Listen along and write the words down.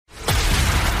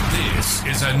This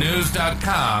is a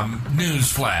News.com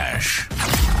news flash.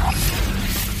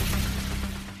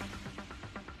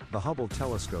 The Hubble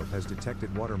telescope has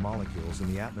detected water molecules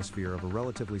in the atmosphere of a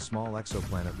relatively small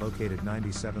exoplanet located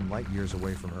 97 light-years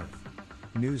away from Earth.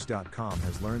 News.com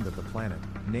has learned that the planet,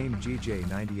 named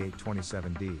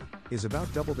GJ9827d, is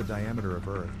about double the diameter of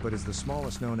Earth but is the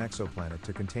smallest known exoplanet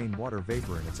to contain water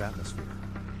vapor in its atmosphere.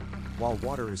 While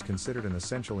water is considered an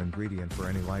essential ingredient for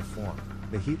any life form,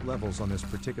 the heat levels on this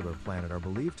particular planet are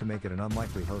believed to make it an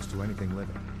unlikely host to anything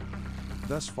living.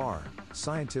 Thus far,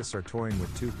 scientists are toying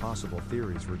with two possible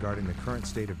theories regarding the current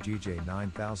state of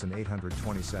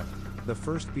GJ9827, the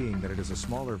first being that it is a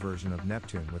smaller version of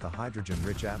Neptune with a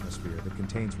hydrogen-rich atmosphere that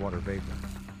contains water vapor.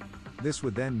 This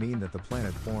would then mean that the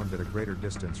planet formed at a greater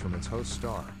distance from its host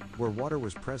star, where water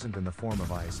was present in the form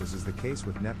of ice, as is the case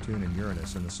with Neptune and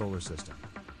Uranus in the solar system.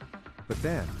 But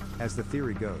then, as the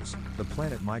theory goes, the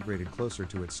planet migrated closer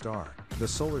to its star, the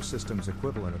solar system's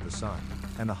equivalent of the Sun,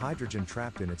 and the hydrogen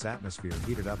trapped in its atmosphere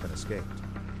heated up and escaped.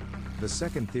 The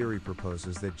second theory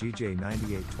proposes that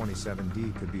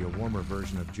GJ9827d could be a warmer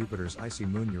version of Jupiter's icy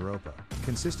moon Europa,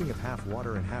 consisting of half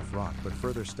water and half rock, but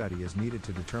further study is needed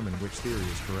to determine which theory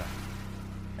is correct.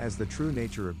 As the true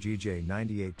nature of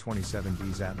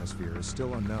GJ9827d's atmosphere is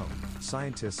still unknown,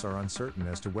 scientists are uncertain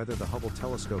as to whether the Hubble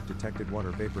telescope detected water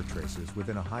vapor traces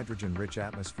within a hydrogen-rich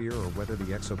atmosphere or whether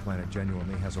the exoplanet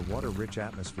genuinely has a water-rich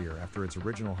atmosphere after its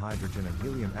original hydrogen and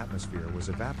helium atmosphere was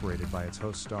evaporated by its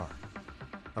host star.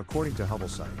 According to Hubble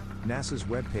site, NASA's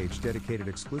webpage dedicated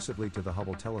exclusively to the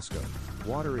Hubble telescope,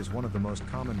 water is one of the most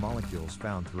common molecules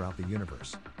found throughout the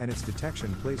universe, and its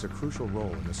detection plays a crucial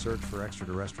role in the search for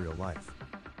extraterrestrial life.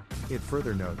 It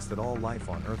further notes that all life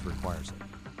on Earth requires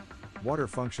it. Water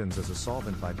functions as a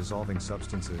solvent by dissolving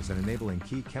substances and enabling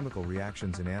key chemical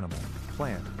reactions in animal,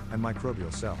 plant, and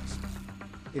microbial cells.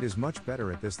 It is much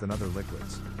better at this than other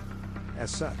liquids.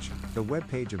 As such, the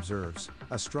webpage observes,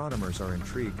 astronomers are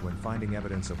intrigued when finding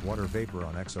evidence of water vapor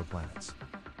on exoplanets.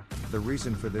 The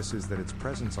reason for this is that its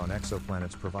presence on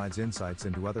exoplanets provides insights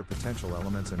into other potential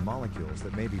elements and molecules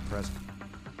that may be present.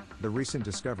 The recent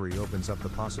discovery opens up the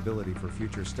possibility for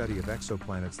future study of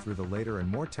exoplanets through the later and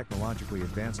more technologically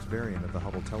advanced variant of the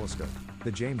Hubble telescope,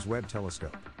 the James Webb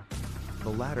Telescope.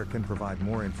 The latter can provide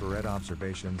more infrared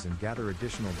observations and gather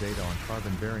additional data on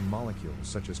carbon-bearing molecules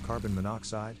such as carbon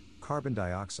monoxide, carbon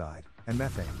dioxide, and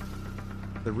methane.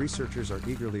 The researchers are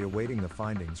eagerly awaiting the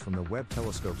findings from the Webb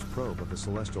telescope's probe of the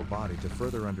celestial body to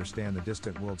further understand the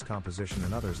distant world's composition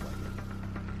and others like it.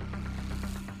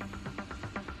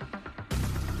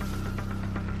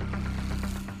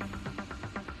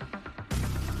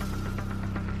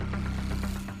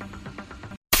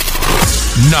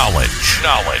 Knowledge.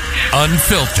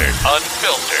 Unfiltered.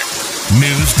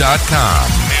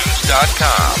 News.com.